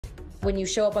when you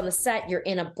show up on the set, you're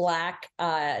in a black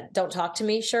don't talk to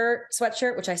me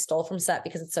sweatshirt, which I stole from set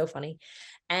because it's so funny.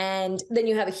 And then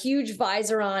you have a huge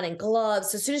visor on and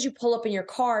gloves. So as soon as you pull up in your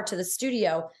car to the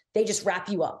studio, they just wrap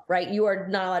you up, right? You are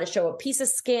not allowed to show a piece of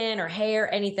skin or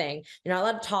hair, anything. You're not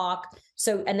allowed to talk.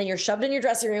 So, and then you're shoved in your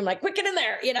dressing room, like, quick, get in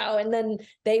there, and then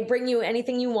they bring you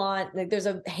anything you want. Like, there's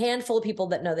a handful of people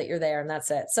that know that you're there, and that's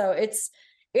it. So it's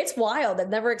wild. I've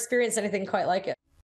never experienced anything quite like it.